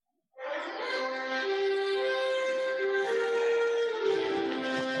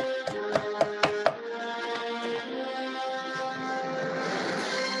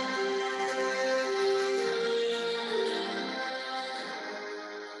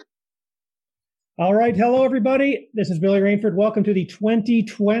All right. Hello, everybody. This is Billy Rainford. Welcome to the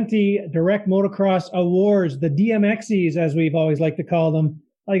 2020 Direct Motocross Awards, the DMXs, as we've always liked to call them.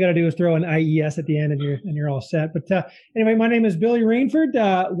 All you got to do is throw an IES at the end and you're all set. But anyway, my name is Billy Rainford.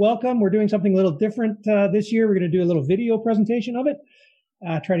 Welcome. We're doing something a little different this year. We're going to do a little video presentation of it.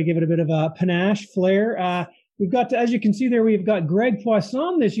 Try to give it a bit of a panache, flair. We've got, as you can see there, we've got Greg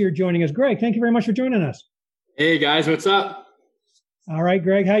Poisson this year joining us. Greg, thank you very much for joining us. Hey, guys. What's up? All right,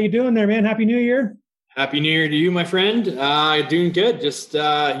 Greg, how you doing there, man? Happy New Year. Happy New Year to you, my friend. Doing good. Just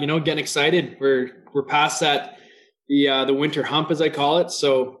getting excited. We're past that the winter hump, as I call it.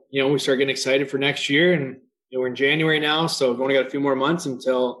 So we start getting excited for next year, and we're in January now, so we've only got a few more months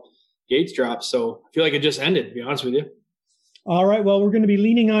until Gates drops. So I feel like it just ended, to be honest with you. All right. Well, we're going to be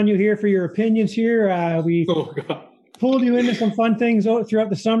leaning on you here for your opinions here. We pulled you into some fun things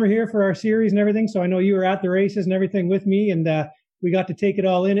throughout the summer here for our series and everything. So I know you were at the races and everything with me, and we got to take it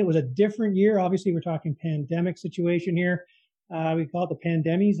all in. It was a different year. Obviously, we're talking pandemic situation here. We call it the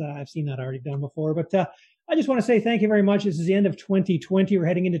pandemies. I've seen that already done before. But I just want to say thank you very much. This is the end of 2020. We're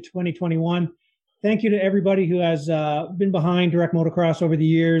heading into 2021. Thank you to everybody who has been behind Direct Motocross over the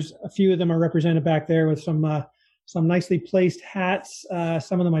years. A few of them are represented back there with some nicely placed hats.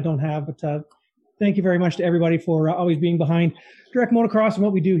 Some of them I don't have, but thank you very much to everybody for always being behind Direct Motocross and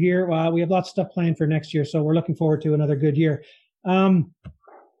what we do here. We have lots of stuff planned for next year, so we're looking forward to another good year.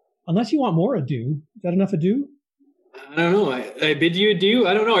 Unless you want more ado, is that enough ado? I don't know. I bid you adieu.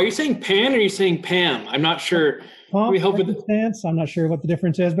 I don't know. Are you saying Pan or are you saying Pam? I'm not sure. Can we help with the stance? I'm not sure what the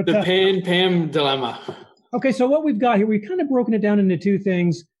difference is, but the Pan-Pam dilemma. Okay, so what we've got here, we've kind of broken it down into two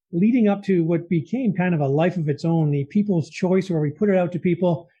things leading up to what became kind of a life of its own, the People's Choice, where we put it out to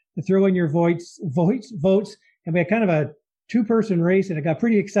people to throw in your votes, and we had kind of a two-person race, and it got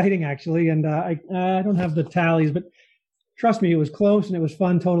pretty exciting actually. And I don't have the tallies, but trust me, it was close and it was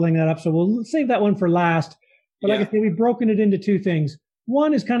fun totaling that up. So we'll save that one for last. But like I say, we've broken it into two things.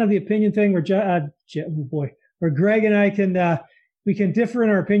 One is kind of the opinion thing where Greg and I we can differ in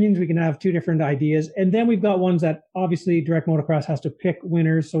our opinions. We can have two different ideas. And then we've got ones that obviously Direct Motocross has to pick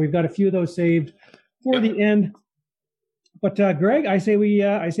winners. So we've got a few of those saved for the end. But Greg, I say we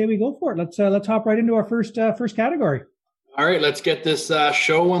go for it. Let's hop right into our first category. All right, let's get this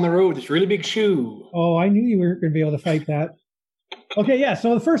show on the road. This really big shoe. Oh, I knew you weren't going to be able to fight that. Okay, yeah.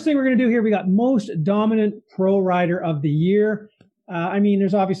 So the first thing we're going to do here, we got most dominant pro rider of the year.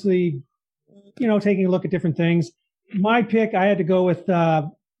 There's obviously, taking a look at different things. My pick, I had to go with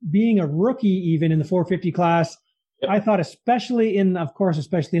being a rookie even in the 450 class. Yep. I thought especially in the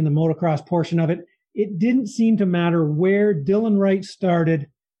motocross portion of it, it didn't seem to matter where Dylan Wright started.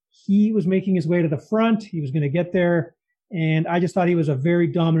 He was making his way to the front. He was going to get there. And I just thought he was a very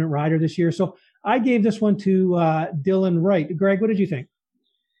dominant rider this year. So I gave this one to Dylan Wright. Greg, what did you think?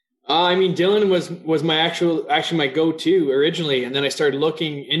 Dylan was my go-to originally. And then I started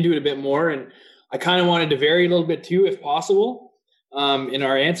looking into it a bit more. And I kind of wanted to vary a little bit too, if possible, in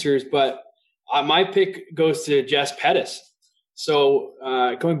our answers. But my pick goes to Jess Pettis. So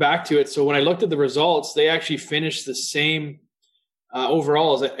going back to it, so when I looked at the results, they actually finished the same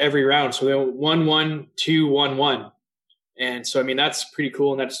overall as every round. So they went 1-1, 2-1-1. And so, that's pretty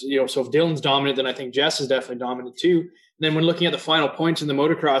cool. And that's, so if Dylan's dominant, then I think Jess is definitely dominant too. And then when looking at the final points in the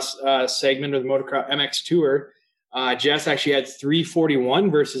motocross segment or the motocross MX Tour, Jess actually had 341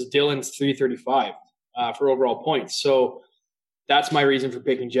 versus Dylan's 335 for overall points. So that's my reason for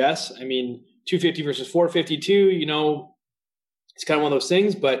picking Jess. 250 versus 452, it's kind of one of those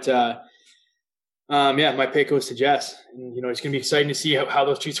things. But, my pick goes to Jess. And, it's going to be exciting to see how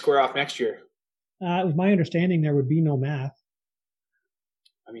those two square off next year. It was my understanding there would be no math.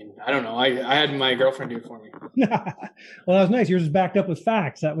 I don't know. I had my girlfriend do it for me. Well, that was nice. Yours was backed up with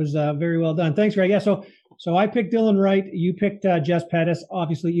facts. That was very well done. Thanks, Greg. Yeah, so I picked Dylan Wright. You picked Jess Pettis.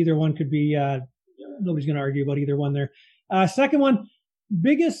 Obviously, either one could be nobody's going to argue about either one there. Second one,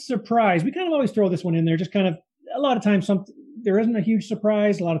 biggest surprise. We kind of always throw this one in there. Just kind of a lot of times there isn't a huge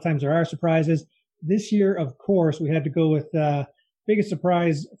surprise. A lot of times there are surprises. This year, of course, we had to go with biggest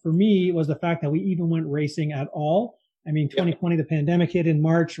surprise for me was the fact that we even went racing at all. 2020, the pandemic hit in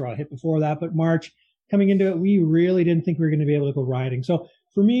March, or hit before that, but March coming into it, we really didn't think we were going to be able to go riding. So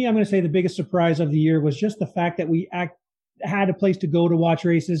for me, I'm going to say the biggest surprise of the year was just the fact that we had a place to go to watch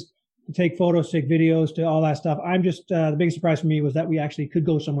races, to take photos, take videos, to all that stuff. The biggest surprise for me was that we actually could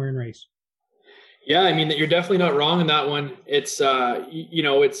go somewhere and race. Yeah, you're definitely not wrong in that one. It's,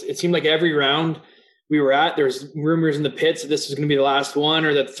 it seemed like every round we were at, there's rumors in the pits that this was going to be the last one,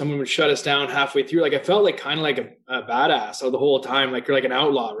 or that someone would shut us down halfway through. Like I felt like kind of like a badass the whole time. Like you're like an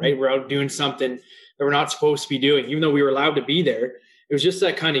outlaw, right? We're out doing something that we're not supposed to be doing, even though we were allowed to be there. it was just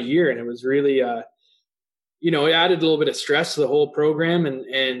that kind of year. And it was really, it added a little bit of stress to the whole program.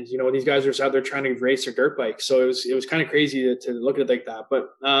 And these guys are just out there trying to race their dirt bikes. So it was kind of crazy to look at it like that. But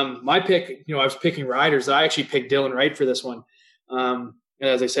my pick, I was picking riders. I actually picked Dylan Wright for this one. And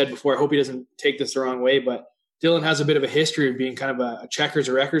as I said before, I hope he doesn't take this the wrong way, but Dylan has a bit of a history of being kind of a checkers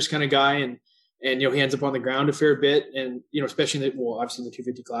or wreckers kind of guy. And he ends up on the ground a fair bit. And, especially obviously in the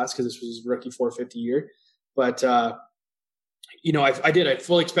 250 class, because this was his rookie 450 year. But, I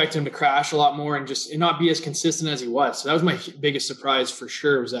fully expected him to crash a lot more and not be as consistent as he was. So that was my biggest surprise for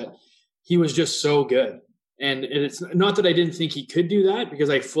sure, was that he was just so good. And it's not that I didn't think he could do that, because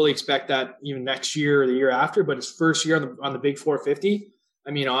I fully expect that even next year or the year after, but his first year on the big 450,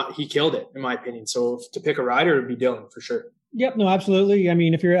 he killed it in my opinion. So to pick a rider, it would be Dylan for sure. Yep. No, absolutely. I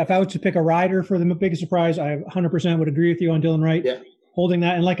mean, if I was to pick a rider for the biggest surprise, I 100% would agree with you on Dylan Wright. Yeah. Holding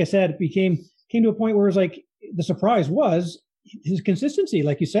that. And like I said, it came to a point where it was like, the surprise was his consistency.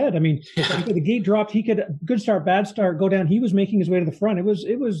 Like you said, I mean, the gate dropped, he could good start, bad start, go down. He was making his way to the front. It was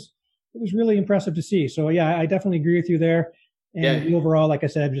really impressive to see. So yeah, I definitely agree with you there. And the overall, like I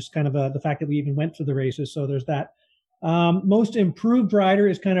said, just kind of the fact that we even went to the races. So there's that. Most improved rider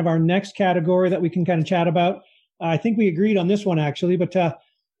is kind of our next category that we can kind of chat about. I think we agreed on this one actually, but not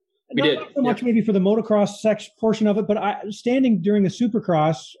so much maybe for the motocross section portion of it, but standing during the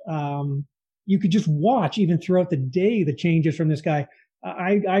Supercross, you could just watch even throughout the day the changes from this guy.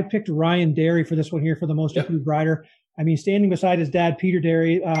 I picked Ryan Derry for this one here for the most improved rider. I mean, standing beside his dad, Peter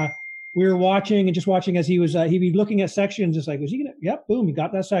Derry, we were watching as he was, he'd be looking at sections, just like, was he going to, yep, boom, he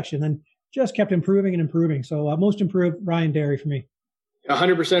got that section. Then just kept improving and improving. So most improved, Ryan Derry for me.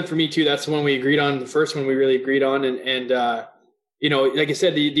 100% for me too. That's the one we agreed on. The first one we really agreed on. And like I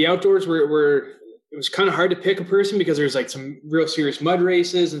said, the outdoors were it was kind of hard to pick a person because there's like some real serious mud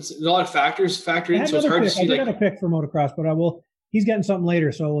races and a lot of factors factored in. So it's hard to see. I got a pick for motocross, but he's getting something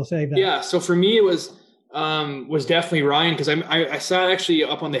later, so we'll save that. Yeah. So for me, it was definitely Ryan, because I sat actually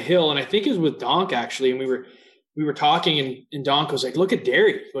up on the hill, and I think it was with Donk actually, and we were talking, and Donk was like, "Look at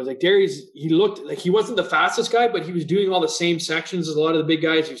Derry." I was like, he looked like he wasn't the fastest guy, but he was doing all the same sections as a lot of the big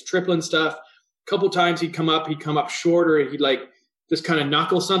guys. He was tripling stuff. A couple times he'd come up shorter, and he'd like just kind of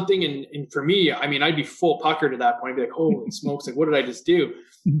knuckle something. And for me, I mean, I'd be full puckered at that point. I'd be like, holy smokes, like, what did I just do?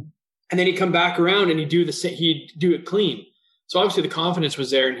 And then he'd come back around and he'd do it clean. So obviously the confidence was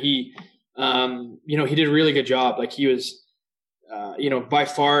there, and he did a really good job. Like he was, by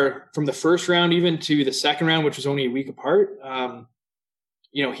far from the first round, even to the second round, which was only a week apart.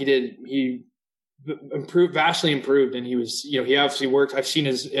 He vastly improved. And he was, he obviously worked. I've seen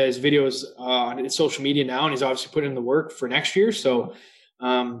his videos on his social media now, and he's obviously put in the work for next year. So,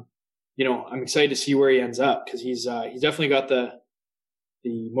 I'm excited to see where he ends up, because he's definitely got the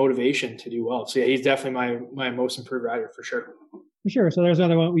motivation to do well. So yeah, he's definitely my most improved rider for sure. For sure. So there's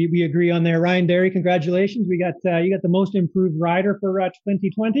another one we agree on there. Ryan Derry, congratulations. You got the most improved rider for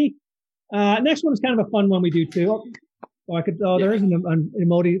 2020. Next one is kind of a fun one we do too. There is an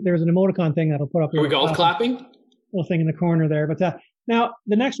there's an emoticon thing that'll put up. Are we golf clapping? Little thing in the corner there. But now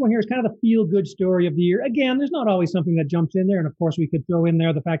the next one here is kind of the feel good story of the year. Again, there's not always something that jumps in there, and of course we could throw in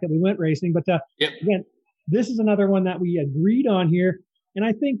there the fact that we went racing. But again, this is another one that we agreed on here, and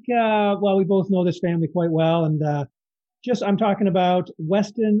I think we both know this family quite well, and I'm talking about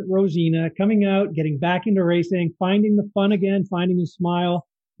Weston Rosina coming out, getting back into racing, finding the fun again, finding his smile,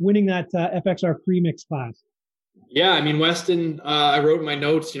 winning that FXR premix class. Yeah, I mean, Weston, I wrote in my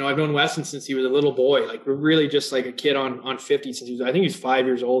notes, I've known Weston since he was a little boy, like we're really just like a kid on 50 since I think he was 5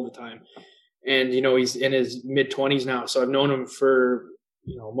 years old at the time. And, he's in his mid 20s now. So I've known him for,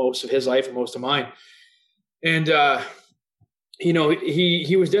 most of his life and most of mine. And,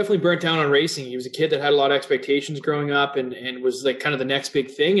 he was definitely burnt down on racing. He was a kid that had a lot of expectations growing up and was like kind of the next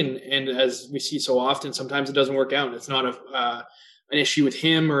big thing. And as we see so often, sometimes it doesn't work out. It's not an issue with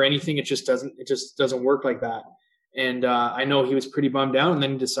him or anything. It just doesn't work like that. And I know he was pretty bummed out, and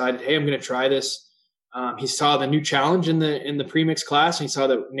then he decided, hey, I'm going to try this. He saw the new challenge in the premix class, and he saw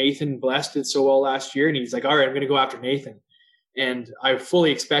that Nathan Bless did so well last year, and he's like, all right, I'm going to go after Nathan. And I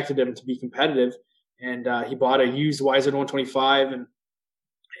fully expected him to be competitive. And he bought a used YZ 125,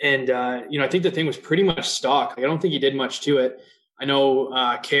 and I think the thing was pretty much stock. Like, I don't think he did much to it. I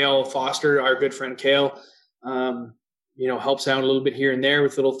know Cale Foster, our good friend Cale, helps out a little bit here and there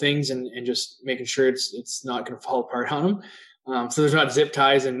with little things and just making sure it's not going to fall apart on him. So there's not zip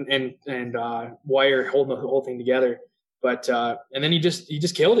ties and wire holding the whole thing together. But and then he just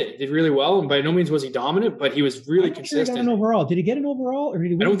killed it. He did really well, and by no means was he dominant, but he was really consistent. Sure he got an overall. Did he get an overall, or did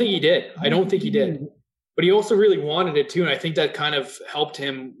he win? I don't think he did. I don't think he did. But he also really wanted it too, and I think that kind of helped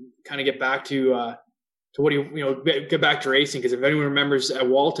him kind of get back to to what get back to racing. Because if anyone remembers at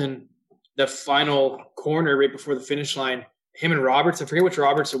Walton, the final corner right before the finish line, him and Roberts, I forget which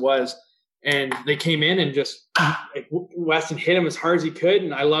Roberts it was, and they came in and just like Weston hit him as hard as he could.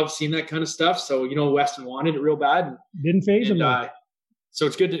 And I love seeing that kind of stuff. So, Weston wanted it real bad. And, didn't phase him. So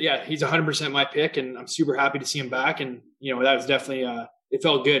it's good he's 100% my pick, and I'm super happy to see him back. And, that was definitely, it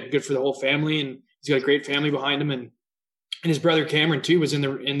felt good for the whole family. And he's got a great family behind him. And his brother Cameron too was in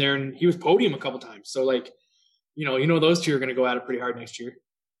there and he was podium a couple times. So like, those two are going to go at it pretty hard next year.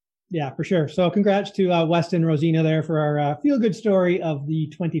 Yeah, for sure. So congrats to Weston Rosina there for our feel-good story of the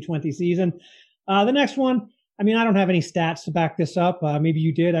 2020 season. The next one, I mean, I don't have any stats to back this up. Maybe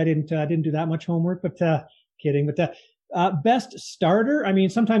you did. I didn't do that much homework, but kidding. But best starter, I mean,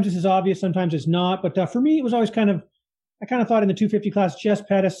 sometimes this is obvious, sometimes it's not. But for me, it was always I kind of thought in the 250 class, Jess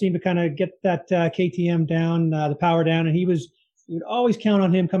Pettis seemed to kind of get that KTM down, the power down, and you would always count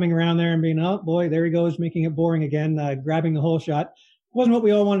on him coming around there and being, oh boy, there he goes, making it boring again, grabbing the whole shot. Wasn't what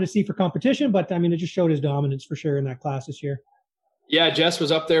we all wanted to see for competition, but I mean, it just showed his dominance for sure in that class this year. Yeah, Jess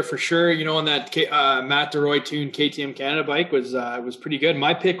was up there for sure. On that Matt DeRoy tuned KTM Canada bike was pretty good.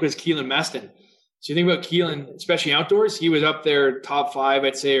 My pick was Keelan Meston. So you think about Keelan, especially outdoors, he was up there top 5,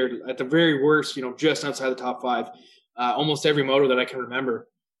 I'd say, or at the very worst, just outside the top 5, almost every moto that I can remember.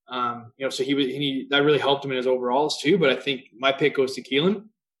 So that really helped him in his overalls too. But I think my pick goes to Keelan.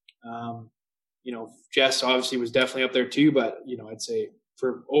 Jess obviously was definitely up there too, but I'd say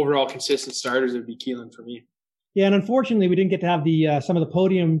for overall consistent starters, it'd be Keelan for me. Yeah, and unfortunately, we didn't get to have the some of the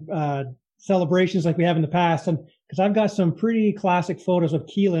podium celebrations like we have in the past, and because I've got some pretty classic photos of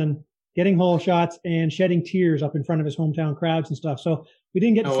Keelan getting hole shots and shedding tears up in front of his hometown crowds and stuff. So we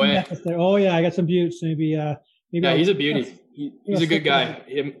didn't get to see that there. Oh yeah, I got some buttes. Maybe. Yeah, he's a beauty. He's a good guy.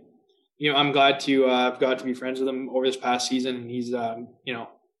 I'm glad to have got to be friends with him over this past season, and he's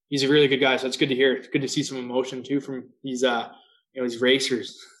he's a really good guy. So it's good to hear. It's good to see some emotion too from these these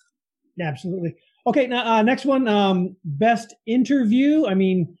racers. Yeah, absolutely. Okay, now next one, best interview. I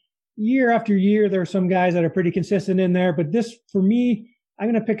mean, year after year, there are some guys that are pretty consistent in there, but this, for me, I'm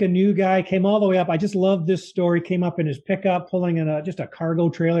going to pick a new guy. Came all the way up. I just love this story. Came up in his pickup, pulling in just a cargo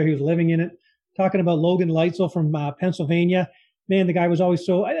trailer. He was living in it. Talking about Logan Leitzel from Pennsylvania. Man, the guy was always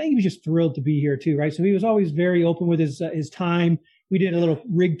I think he was just thrilled to be here too, right? So he was always very open with his time. We did a little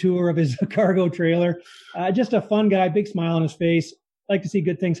rig tour of his cargo trailer. Just a fun guy, big smile on his face. Like to see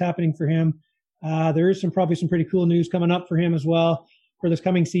good things happening for him. There is probably some pretty cool news coming up for him as well for this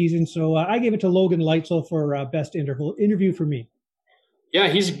coming season. So I gave it to Logan Leitzel for best interview for me. Yeah,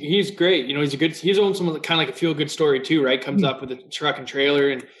 he's great. He's on some kind of like a feel good story too, right? Comes up with a truck and trailer,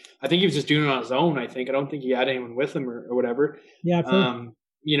 and I think he was just doing it on his own. I don't think he had anyone with him or whatever. Yeah.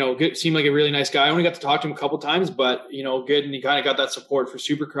 Good, seemed like a really nice guy. I only got to talk to him a couple times, but good. And he kind of got that support for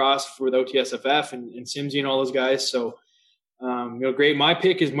Supercross with OTSFF and Simsy and all those guys. So, great. My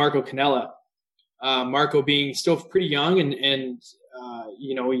pick is Marco Canella. Marco being still pretty young and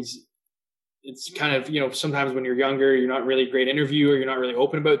it's kind of, sometimes when you're younger, you're not really a great interviewer. You're not really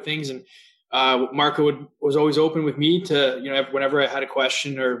open about things. And Marco was always open with me to, whenever I had a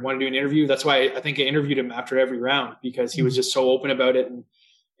question or wanted to do an interview. That's why I think I interviewed him after every round, because he was just so open about it.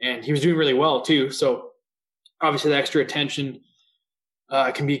 And he was doing really well too. So obviously the extra attention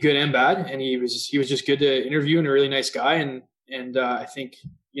can be good and bad. And he was just good to interview and a really nice guy. And I think,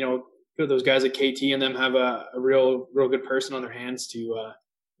 those guys at KT and them have a real good person on their hands to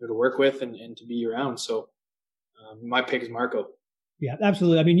work with and to be around. So my pick is Marco. Yeah,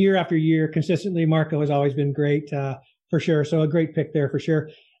 absolutely. I mean, year after year, consistently, Marco has always been great for sure. So a great pick there for sure.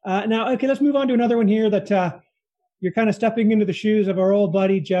 Now, okay, let's move on to another one here that you're kind of stepping into the shoes of our old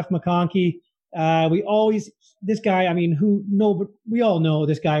buddy, Jeff McConkey. This guy, I mean, but we all know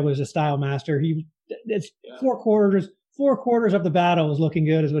this guy was a style master. It's 4 quarters of the battle was looking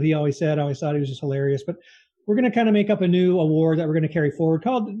good is what he always said. I always thought he was just hilarious, but we're going to kind of make up a new award that we're going to carry forward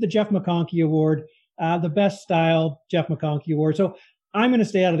called the Jeff McConkey Award, the best style Jeff McConkey Award. So I'm going to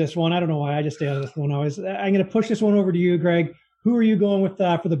stay out of this one. I don't know why I just stay out of this one. I'm going to push this one over to you, Greg. Who are you going with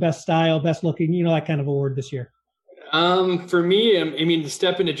for the best style, best looking, that kind of award this year? For me, I mean, to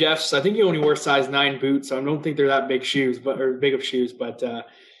step into Jeff's, I think he only wore size 9 boots, so I don't think they're that big of shoes, but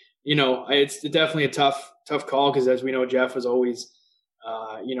it's definitely a tough call because, as we know, Jeff was always,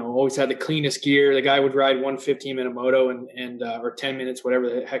 always had the cleanest gear. The guy would ride one 15-minute moto and or 10 minutes, whatever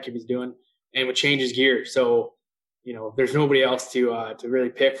the heck he was doing, and would change his gear. So, there's nobody else to really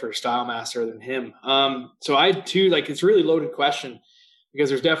pick for a style master than him. So I too, it's a really loaded question because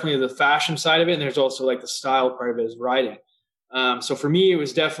there's definitely the fashion side of it, and there's also the style part of it is riding. So for me, it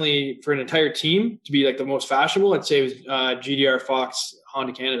was definitely for an entire team to be the most fashionable. I'd say it was GDR Fox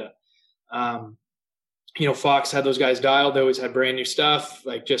Honda Canada. Fox had those guys dialed. They always had brand new stuff,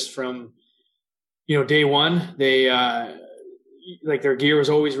 like just from, day one. They, like their gear was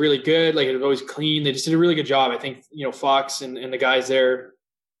always really good. Like it was always clean. They just did a really good job. I think, Fox and the guys there,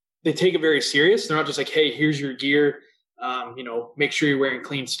 they take it very serious. They're not just like, hey, here's your gear. Make sure you're wearing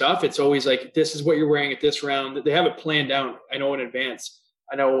clean stuff. It's always like, this is what you're wearing at this round. They have it planned out, I know, in advance.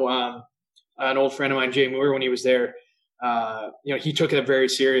 I know an old friend of mine, Jay Moore, when he was there, he took it very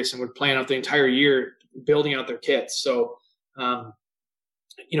serious and would plan out the entire year building out their kits. So,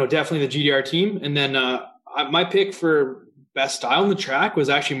 definitely the GDR team. And then my pick for best style on the track was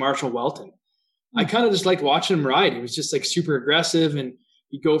actually Marshall Weltin. I kind of just liked watching him ride. He was just like super aggressive and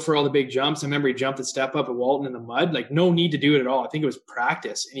he'd go for all the big jumps. I remember he jumped and step up at Walton in the mud, like no need to do it at all. I think it was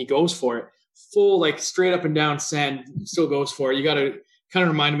practice and he goes for it full, like straight up and down send, still goes for it. You got to kind of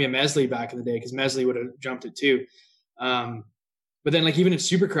reminded me of Mesley back in the day because Mesley would have jumped it too. But then like even in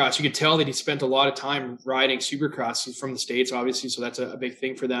Supercross, you could tell that he spent a lot of time riding Supercross. He's from the States, obviously. So that's a big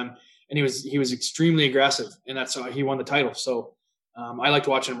thing for them. And he was extremely aggressive and that's how he won the title. So I liked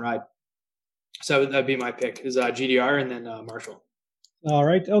watching him ride. So that'd be my pick is GDR and then Marshall. All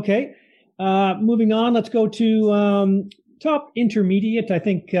right. Okay. Moving on, let's go to top intermediate. I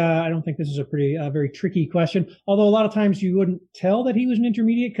don't think this is a very tricky question. Although a lot of times you wouldn't tell that he was an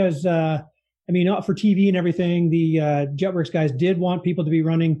intermediate because, not for TV and everything, the JetWorks guys did want people to be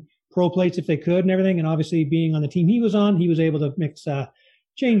running pro plates if they could and everything. And obviously being on the team he was on, he was able to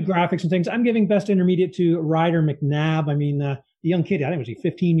change graphics and things. I'm giving best intermediate to Ryder McNabb. The young kid, I think was he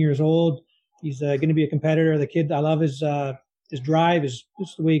 15 years old. He's going to be a competitor. The kid, I love his drive, is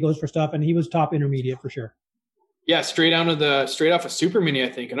just the way he goes for stuff. And he was top intermediate for sure. Yeah, straight off of Super Mini, I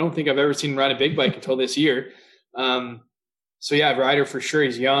think. I don't think I've ever seen him ride a big bike until this year. So yeah, Ryder for sure.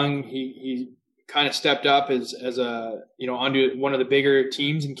 He's young. He kind of stepped up as onto one of the bigger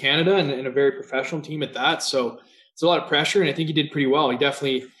teams in Canada and a very professional team at that. So it's a lot of pressure, and I think he did pretty well.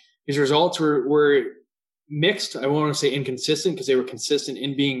 His results were mixed. I won't want to say inconsistent because they were consistent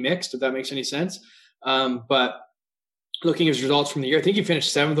in being mixed, if that makes any sense. But looking at his results from the year, I think he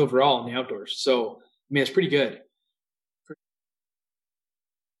finished 7th overall in the outdoors. So it's pretty good.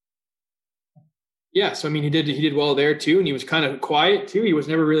 Yeah, so he did well there too, and he was kind of quiet too. He was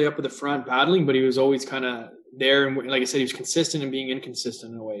never really up at the front battling, but he was always kind of there. And like I said, he was consistent in being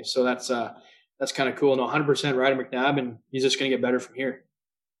inconsistent in a way. So that's kind of cool. No, 100% Ryder McNabb, and he's just going to get better from here.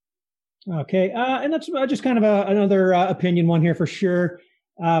 Okay, and that's just kind of another opinion one here for sure.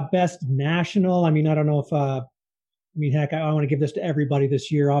 Best national. I don't know if heck, I want to give this to everybody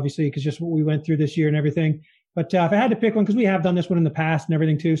this year, obviously, because just what we went through this year and everything. But if I had to pick one, because we have done this one in the past and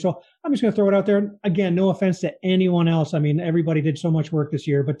everything too, so I'm just going to throw it out there. Again, no offense to anyone else. Everybody did so much work this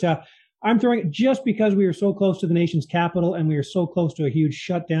year, but I'm throwing it just because we were so close to the nation's capital and we were so close to a huge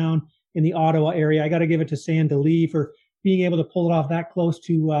shutdown in the Ottawa area. I got to give it to Sam DeLee for being able to pull it off that close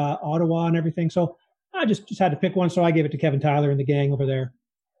to Ottawa and everything. So I just had to pick one, so I gave it to Kevin Tyler and the gang over there.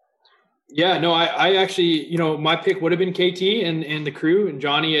 Yeah, no, I actually, my pick would have been KT and the crew and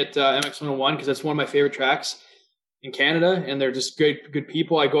Johnny at MX101 because that's one of my favorite tracks in Canada, and they're just good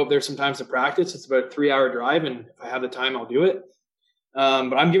people. I go up there sometimes to practice. It's about a 3-hour drive, and if I have the time, I'll do it.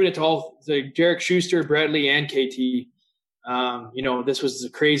 But I'm giving it to all Jarek Schuster, Bradley, and KT. This was the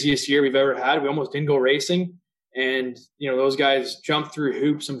craziest year we've ever had. We almost didn't go racing, and those guys jumped through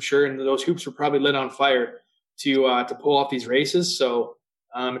hoops, I'm sure, and those hoops were probably lit on fire to pull off these races. So.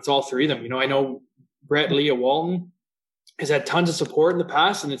 It's all three of them. I know Brett Lee at Walton has had tons of support in the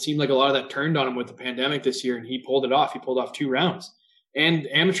past, and it seemed like a lot of that turned on him with the pandemic this year, and he pulled it off. He pulled off 2 rounds and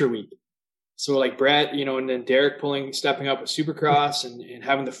amateur week. So like Brett, and then Derek stepping up with Supercross and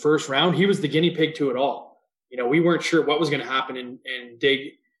having the first round, he was the guinea pig to it all. We weren't sure what was going to happen, and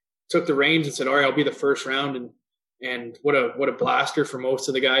Dig took the reins and said, all right, I'll be the first round. And what a blaster for most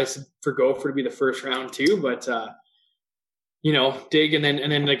of the guys for Gopher to be the first round too. But, Dig and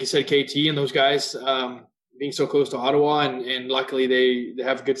then like you said, KT and those guys being so close to Ottawa, and luckily they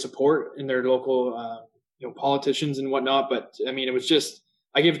have good support in their local politicians and whatnot. But it was just,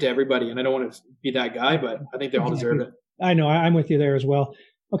 I give it to everybody, and I don't want to be that guy, but I think they all deserve it. I know, I'm with you there as well.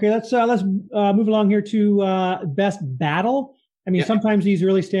 Okay, let's move along here to best battle. Sometimes these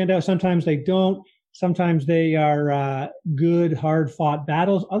really stand out, sometimes they don't. Sometimes they are good, hard fought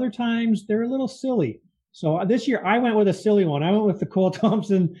battles. Other times they're a little silly. So this year I went with a silly one. I went with the Cole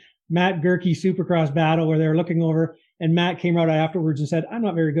Thompson, Matt Gerke Supercross battle where they were looking over, and Matt came out afterwards and said, I'm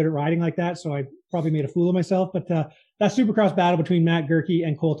not very good at riding like that. So I probably made a fool of myself. But that Supercross battle between Matt Gerke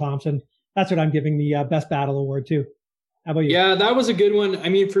and Cole Thompson, that's what I'm giving the best battle award to. How about you? Yeah, that was a good one. I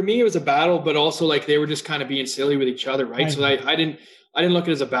mean, for me, it was a battle, but also like they were just kind of being silly with each other, right? So I didn't look at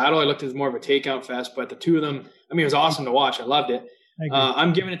it as a battle. I looked at it as more of a takeout fest. But the two of them, I mean, it was awesome to watch. I loved it.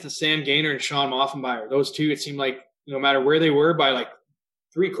 I'm giving it to Sam Gaynor and Sean Moffenbauer. Those two, it seemed like no matter where they were, by like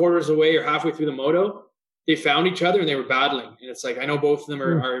 3/4 away or halfway through the moto, they found each other and they were battling. And it's like I know both of them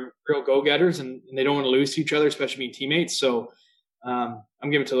are real go-getters and they don't want to lose to each other, especially being teammates. So I'm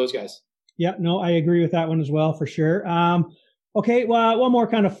giving it to those guys. Yeah, no, I agree with that one as well, for sure. Okay, well, one more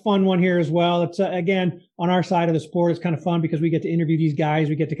kind of fun one here as well. It's again on our side of the sport. It's kind of fun because we get to interview these guys.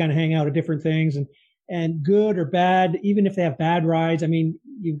 We get to kind of hang out at different things, and good or bad, even if they have bad rides. I mean,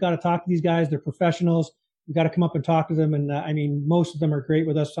 you've got to talk to these guys. They're professionals. You've got to come up and talk to them. And I mean, most of them are great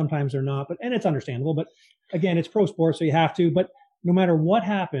with us. Sometimes they're not, and it's understandable. But again, it's pro sport, so you have to. But no matter what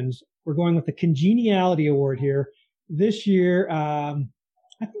happens, we're going with the Congeniality Award here this year.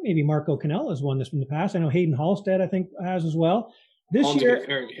 I think maybe Marco Canella has won this in the past. I know Hayden Halstead, I think, has as well. This year,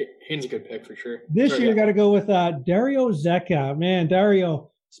 Hayden's a good pick for sure. This year, got to go with Dario Zecca. Man,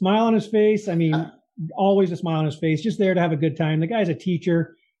 Dario, smile on his face. I mean, always a smile on his face. Just there to have a good time. The guy's a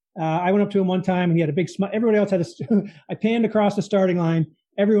teacher. I went up to him one time and he had a big smile. Everybody else had I panned across the starting line.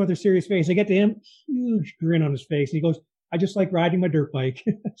 Everyone with a serious face. I get to him, huge grin on his face. And he goes, I just like riding my dirt bike.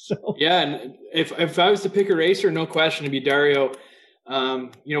 So yeah, and if I was to pick a racer, no question, it'd be Dario.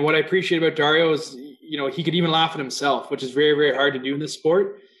 What I appreciate about Dario is, he could even laugh at himself, which is very, very hard to do in this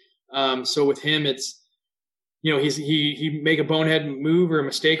sport. So with him, it's, he'd make a bonehead move or a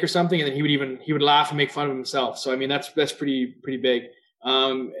mistake or something, and then he would laugh and make fun of himself. So, I mean, that's pretty big.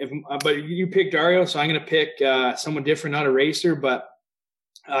 But you pick Dario, so I'm going to pick, someone different, not a racer, but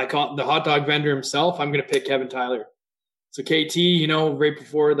I call it the hot dog vendor himself. I'm going to pick Kevin Tyler. So KT, right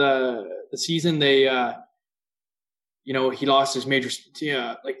before the season, they, he lost his major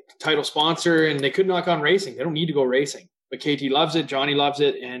title sponsor and they couldn't knock on racing. They don't need to go racing, but KT loves it. Johnny loves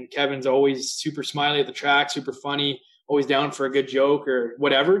it. And Kevin's always super smiley at the track, super funny, always down for a good joke or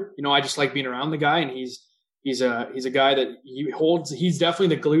whatever. I just like being around the guy, and he's a guy that he's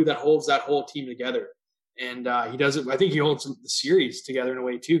definitely the glue that holds that whole team together. And he does it. I think he holds the series together in a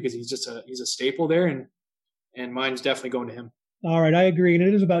way too, because he's a staple there, and mine's definitely going to him. All right, I agree. And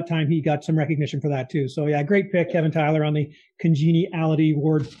it is about time he got some recognition for that too. So yeah, great pick, Kevin Tyler, on the Congeniality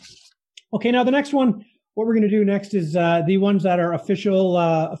Award. Okay, now the next one, what we're going to do next is the ones that are official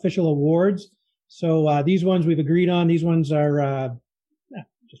awards. So these ones we've agreed on. These ones are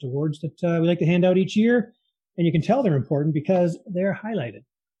just awards that we like to hand out each year. And you can tell they're important because they're highlighted.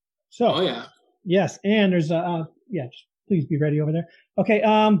 So, oh yeah. Yes, and there's just please be ready over there. Okay,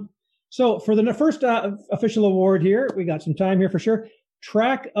 so for the first official award here, we got some time here for sure.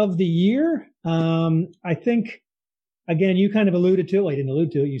 Track of the year. I think, again, you kind of alluded to it. Well, you didn't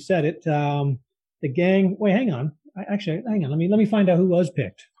allude to it. You said it. The gang. Wait, hang on. Hang on. Let me find out who was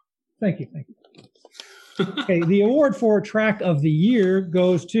picked. Thank you. Okay, the award for Track of the Year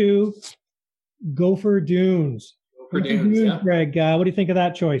goes to Gopher Dunes. Gopher Dunes, yeah. Greg, what do you think of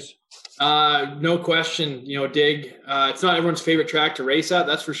that choice? No question. Dig. It's not everyone's favorite track to race at,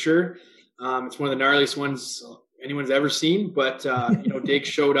 that's for sure. It's one of the gnarliest ones anyone's ever seen. But Dig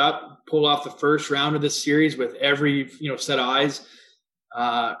showed up, pulled off the first round of this series with every set of eyes,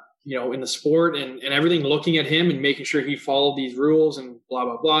 in the sport and everything, looking at him and making sure he followed these rules and blah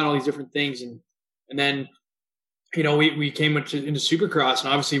blah blah and all these different things. And then we came into Supercross, and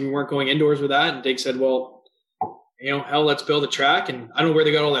obviously we weren't going indoors with that. And Dig said, well, hell, let's build a track. And I don't know where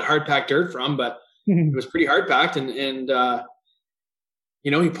they got all that hard packed dirt from, but it was pretty hard packed. And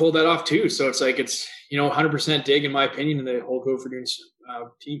he pulled that off too. So it's like, it's, 100% Dig, in my opinion, in the whole Gopher Dunes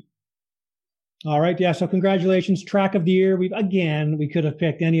team. All right. Yeah. So congratulations. Track of the year. We could have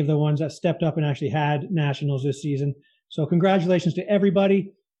picked any of the ones that stepped up and actually had nationals this season. So congratulations to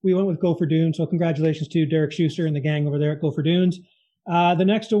everybody. We went with Gopher Dunes. So congratulations to Derek Schuster and the gang over there at Gopher Dunes. The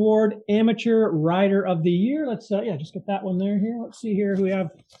next award, Amateur Rider of the Year. Let's just get that one there here. Let's see here who we have.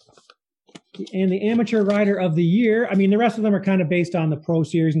 And the Amateur Rider of the Year. I mean, the rest of them are kind of based on the Pro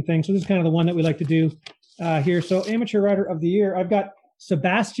Series and things. So this is kind of the one that we like to do here. So Amateur Rider of the Year, I've got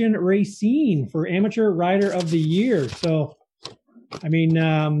Sebastian Racine for Amateur Rider of the Year. So, I mean,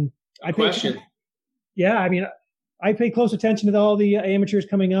 I pay close attention to all the amateurs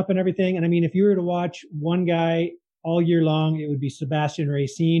coming up and everything. And I mean, if you were to watch one guy all year long, it would be Sebastian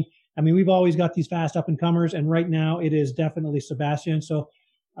Racine. I mean, we've always got these fast up and comers, and right now it is definitely Sebastian. So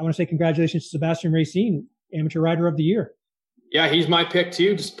I want to say congratulations to Sebastian Racine, Amateur Rider of the Year. Yeah, he's my pick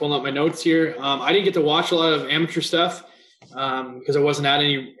too. Just pulling up my notes here. I didn't get to watch a lot of amateur stuff because I wasn't at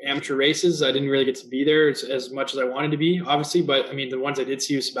any amateur races. I didn't really get to be there as much as I wanted to be, obviously. But I mean, the ones I did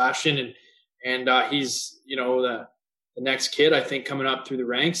see was Sebastian, and he's the next kid, I think, coming up through the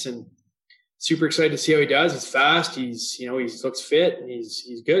ranks, and super excited to see how he does. He's fast. He looks fit, and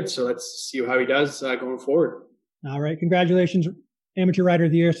he's good. So let's see how he does going forward. All right. Congratulations, Amateur Rider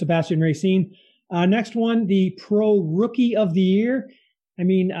of the Year, Sebastian Racine. Next one, the Pro Rookie of the Year. I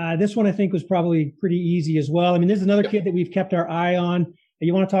mean, this one I think was probably pretty easy as well. I mean, this is another kid that we've kept our eye on.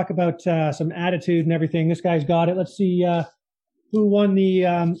 You want to talk about some attitude and everything. This guy's got it. Let's see who won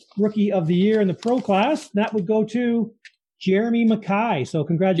the Rookie of the Year in the pro class. That would go to Jeremy Mackay. So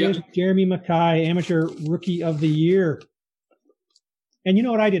congratulations, Jeremy Mackay, Amateur Rookie of the Year. And you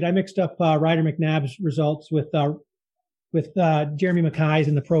know what I did? I mixed up Ryder McNabb's results with Jeremy Mackay's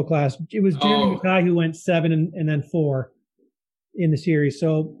in the pro class. It was Jeremy Mackay who went 7 and then 4 in the series.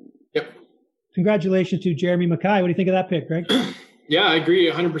 So congratulations to Jeremy Mackay. What do you think of that pick, Greg? Yeah, I agree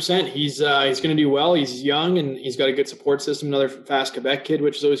 100%. He's going to do well. He's young and he's got a good support system. Another fast Quebec kid,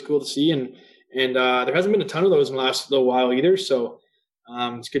 which is always cool to see. And there hasn't been a ton of those in the last little while either. So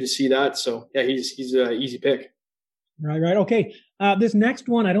it's good to see that. So yeah, he's an easy pick. Right. Okay. This next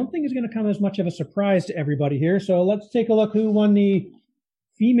one, I don't think is going to come as much of a surprise to everybody here. So let's take a look who won the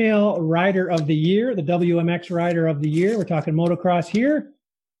Female Rider of the Year, the WMX Rider of the Year. We're talking motocross here.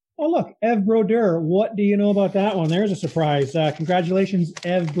 Oh, look, Eve Brodeur. What do you know about that one? There's a surprise. Congratulations,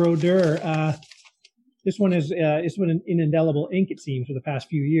 Eve Brodeur. This one is in indelible ink, it seems, for the past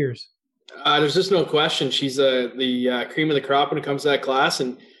few years. There's just no question. She's the cream of the crop when it comes to that class.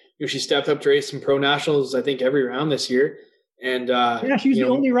 And she stepped up to race some pro nationals, I think, every round this year. And she's the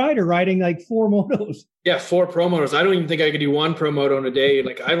only rider riding like 4 motos. Yeah, 4 pro motos. I don't even think I could do 1 pro moto in a day.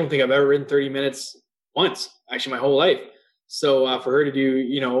 Like, I don't think I've ever ridden 30 minutes once, actually, my whole life. So for her to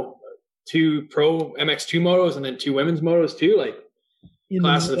do, 2 pro MX2 motos and then 2 women's motos too, like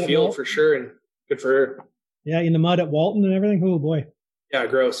class of the field for sure, and good for her. Yeah, in the mud at Walton and everything. Oh boy. Yeah,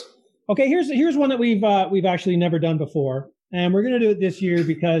 gross. Okay, here's one that we've actually never done before, and we're gonna do it this year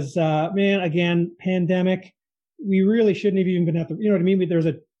because again, pandemic. We really shouldn't have even been at the. You know what I mean? There's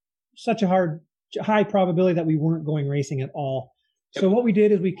such a high probability that we weren't going racing at all. So what we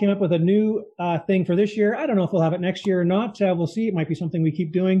did is we came up with a new thing for this year. I don't know if we'll have it next year or not. We'll see. It might be something we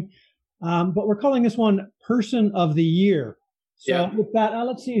keep doing. But we're calling this one Person of the Year. So with that,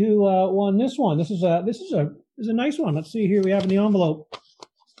 let's see who won this one. This is a nice one. Let's see here. We have in the envelope.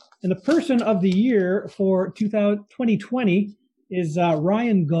 And the Person of the Year for 2020 is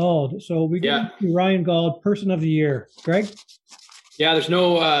Ryan Gauld. So we got Ryan Gauld, Person of the Year. Greg? Yeah, there's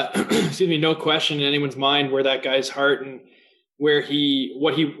no no question in anyone's mind where that guy's heart and where he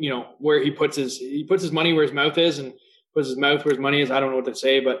puts his money where his mouth is and puts his mouth where his money is. I don't know what to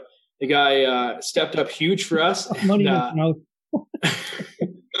say, but the guy stepped up huge for us. Money in his mouth.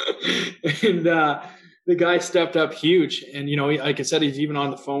 And the guy stepped up huge. And, like I said, he's even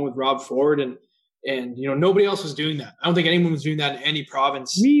on the phone with Rob Ford and nobody else was doing that. I don't think anyone was doing that in any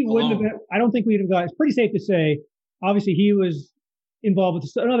province. We wouldn't have. I don't think we'd have got. It's pretty safe to say. Obviously, he was involved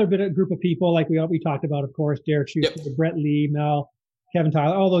with another group of people, like we talked about, of course, Derek Schuster, Brett Lee, Mel, Kevin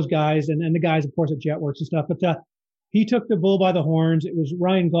Tyler, all those guys, and the guys, of course, at Jetworks and stuff. But he took the bull by the horns. It was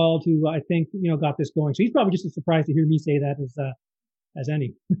Ryan Gauld who I think got this going. So he's probably just as surprised to hear me say that as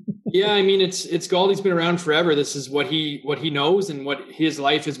any. Yeah, I mean it's Gauld. He's been around forever. This is what he knows and what his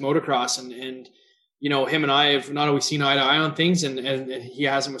life is, motocross, and him and I have not always seen eye to eye on things, and he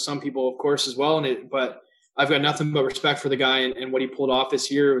hasn't with some people, of course, as well. But I've got nothing but respect for the guy and what he pulled off this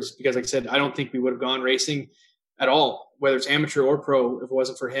year. It was because, like I said, I don't think we would have gone racing at all, whether it's amateur or pro, if it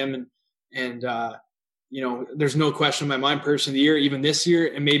wasn't for him. And there's no question in my mind, Person of the Year, even this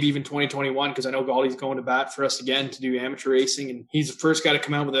year and maybe even 2021, because I know Gauldy's going to bat for us again to do amateur racing, and he's the first guy to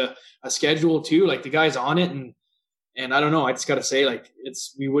come out with a schedule too. Like, the guy's on it, and I don't know. I just got to say, like,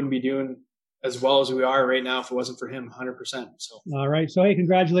 we wouldn't be doing as well as we are right now if it wasn't for him, 100%. So, all right. So, hey,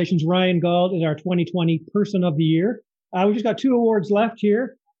 congratulations. Ryan Gauld is our 2020 Person of the Year. We just got 2 awards left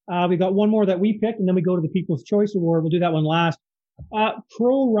here. We got one more that we picked, and then we go to the People's Choice Award. We'll do that one last.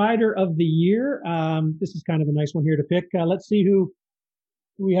 Pro Rider of the Year. This is kind of a nice one here to pick. Let's see who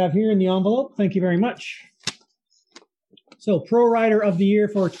we have here in the envelope. Thank you very much. So, Pro Rider of the Year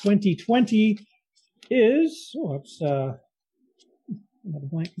for 2020 is, I have a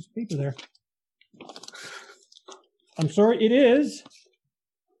blank piece of paper there. I'm sorry, it is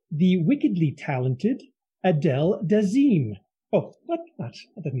the wickedly talented Adele Dazeem. Oh, what? That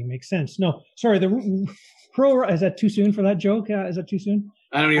doesn't even make sense. No, sorry. Is that too soon for that joke? Is that too soon?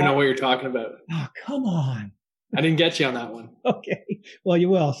 I don't even know what you're talking about. Oh, come on. I didn't get you on that one. Okay. Well, you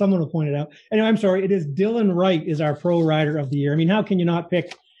will. Someone will point it out. Anyway, I'm sorry. It is Dylan Wright is our Pro Rider of the Year. I mean, how can you not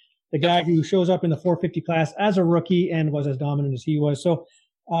pick the guy who shows up in the 450 class as a rookie and was as dominant as he was? So,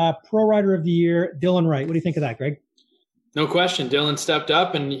 Pro Rider of the Year, Dylan Wright. What do you think of that, Greg? No question. Dylan stepped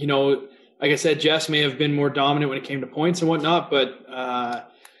up, and, like I said, Jess may have been more dominant when it came to points and whatnot, but,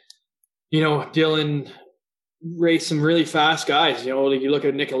 Dylan raced some really fast guys. You look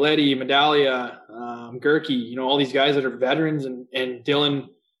at Nicoletti, Medaglia, Gerke, all these guys that are veterans, and Dylan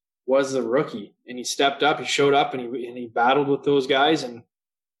was the rookie, and he stepped up, he showed up, and he battled with those guys. And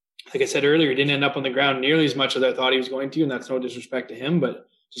like I said earlier, he didn't end up on the ground nearly as much as I thought he was going to, and that's no disrespect to him, but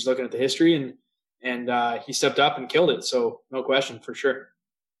just looking at the history, and he stepped up and killed it. So no question, for sure.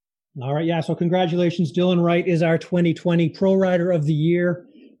 All right. Yeah. So congratulations. Dylan Wright is our 2020 Pro Rider of the Year.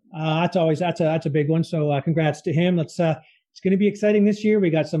 That's a big one. So congrats to him. It's going to be exciting this year. We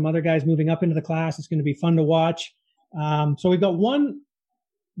got some other guys moving up into the class. It's going to be fun to watch. So we've got one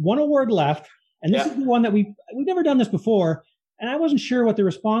award left, and this is the one that we've never done this before, and I wasn't sure what the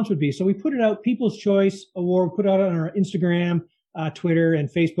response would be. So we put it out, People's Choice Award, put it out on our Instagram, Twitter, and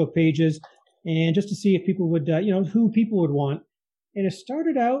Facebook pages, and just to see if people would, who people would want. And it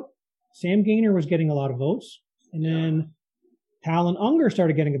started out, Sam Gaynor was getting a lot of votes, and then Talon Unger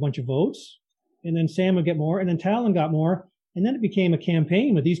started getting a bunch of votes, and then Sam would get more, and then Talon got more, and then it became a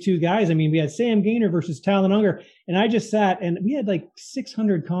campaign with these two guys. I mean, we had Sam Gaynor versus Talon Unger, and I just sat, and we had like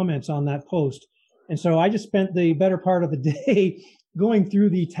 600 comments on that post. And so I just spent the better part of the day going through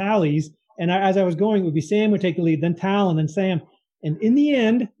the tallies, and as I was going, it would be Sam would take the lead, then Talon, then Sam. And in the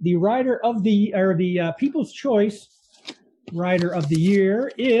end, the People's Choice Rider of the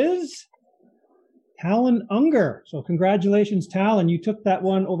Year is Talon Unger. So congratulations, Talon. You took that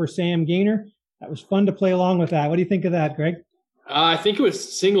one over Sam Gaynor. That was fun to play along with that. What do you think of that, Greg? I think it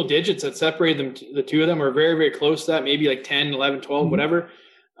was single digits that separated them. The two of them were very, very close to that, maybe like 10, 11, 12, whatever.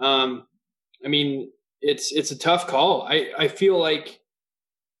 I mean, it's a tough call. I feel like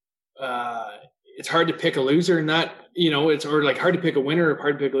it's hard to pick a loser, not, or like hard to pick a winner or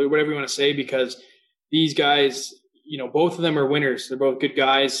hard to pick a loser, whatever you want to say, because these guys, both of them are winners. They're both good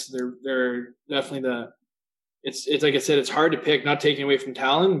guys. They're definitely it's like I said, it's hard to pick, not taking away from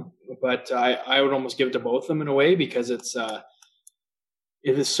Talon, but I would almost give it to both of them in a way, because it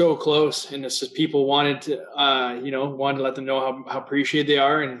is so close, and it's just people wanted to let them know how appreciated they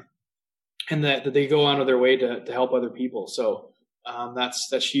are, and that they go out of their way to help other people. So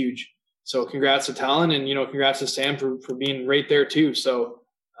that's huge. So congrats to Talon, and congrats to Sam for being right there too. So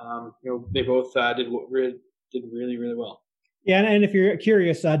they both did really, really well. Yeah, and if you're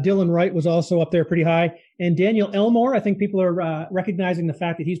curious, Dylan Wright was also up there pretty high. And Daniel Elmore, I think people are recognizing the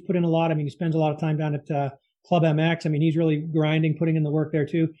fact that he's put in a lot. I mean, he spends a lot of time down at Club MX. I mean, he's really grinding, putting in the work there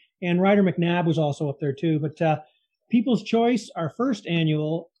too. And Ryder McNabb was also up there too. But People's Choice, our first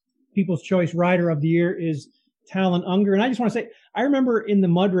annual People's Choice Rider of the Year is Talon Unger. And I just want to say, I remember in the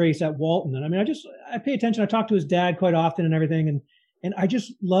mud race at Walton, and I mean, I pay attention. I talk to his dad quite often and everything. And I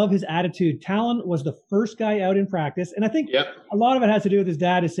just love his attitude. Talon was the first guy out in practice. And I think a lot of it has to do with his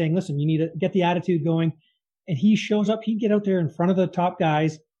dad is saying, listen, you need to get the attitude going. And he shows up, he'd get out there in front of the top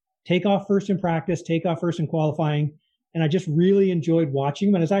guys, take off first in practice, take off first in qualifying. And I just really enjoyed watching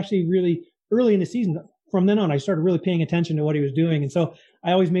him. And it's actually really early in the season. From then on, I started really paying attention to what he was doing. And so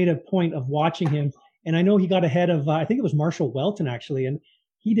I always made a point of watching him. And I know he got ahead of, I think it was Marshall Welton actually. And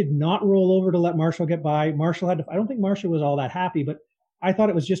he did not roll over to let Marshall get by. Marshall I don't think Marshall was all that happy, but I thought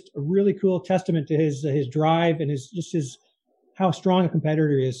it was just a really cool testament to his drive and his how strong a competitor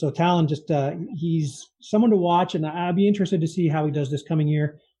he is. So Talon he's someone to watch, and I'll be interested to see how he does this coming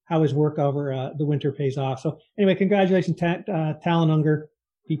year, how his work over the winter pays off. So anyway, congratulations, Talon Unger,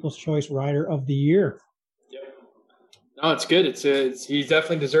 People's Choice Rider of the Year. Yep. No, it's good. It's he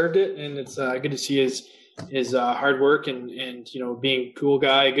definitely deserved it, and it's good to see his hard work and being a cool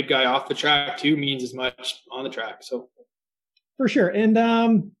guy, good guy off the track too means as much on the track. So. For sure. And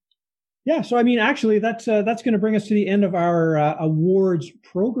so I mean, actually, that's going to bring us to the end of our awards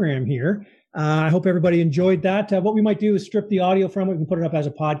program here. I hope everybody enjoyed that. What we might do is strip the audio from it. We can put it up as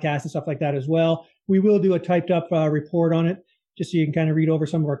a podcast and stuff like that as well. We will do a typed up report on it, just so you can kind of read over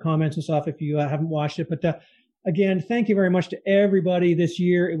some of our comments and stuff if you haven't watched it. But again, thank you very much to everybody this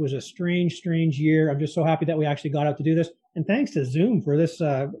year. It was a strange year. I'm just so happy that we actually got out to do this. And thanks to Zoom for this.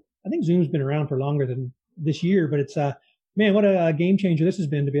 I think Zoom's been around for longer than this year, but it's man, what a game changer this has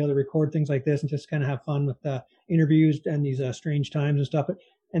been to be able to record things like this and just kind of have fun with interviews and these strange times and stuff.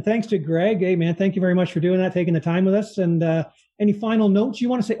 And thanks to Greg. Hey, man, thank you very much for doing that, taking the time with us. And any final notes you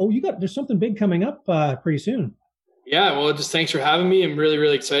want to say? Oh, there's something big coming up pretty soon. Yeah, well, just thanks for having me. I'm really,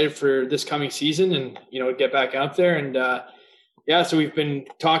 really excited for this coming season and, get back out there. And so we've been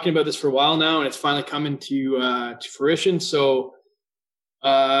talking about this for a while now, and it's finally coming to fruition. So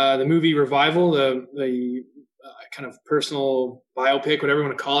the movie Revival, the kind of personal biopic, whatever you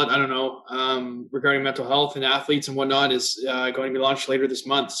want to call it. I don't know, regarding mental health and athletes and whatnot is going to be launched later this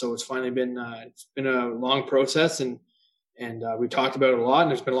month. So it's finally been a long process, and we've talked about it a lot,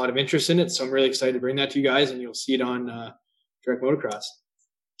 and there's been a lot of interest in it. So I'm really excited to bring that to you guys, and you'll see it on Direct Motocross.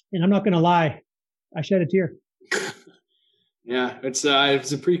 And I'm not going to lie, I shed a tear. Yeah, it's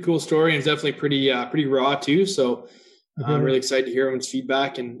a pretty cool story, and it's definitely pretty raw too. So I'm really excited to hear everyone's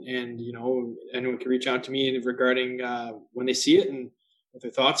feedback, and anyone can reach out to me regarding when they see it and what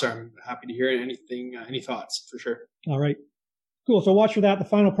their thoughts are. I'm happy to hear any thoughts for sure. All right, cool. So watch for that. The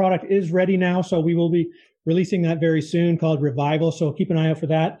final product is ready now, so we will be releasing that very soon, called Revival. So keep an eye out for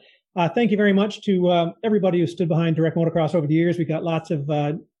that. Thank you very much to everybody who stood behind Direct Motocross over the years. We've got lots of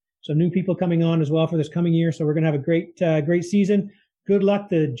some new people coming on as well for this coming year. So we're going to have a great season. Good luck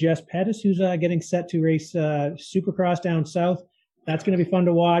to Jess Pettis, who's getting set to race Supercross down south. That's going to be fun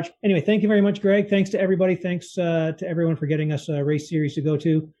to watch. Anyway, thank you very much, Greg. Thanks to everybody. Thanks to everyone for getting us a race series to go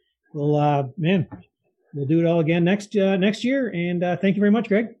to. We'll do it all again next year. And thank you very much,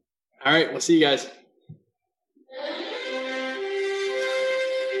 Greg. All right, we'll see you guys.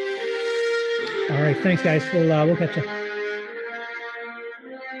 All right, thanks, guys. We'll catch you.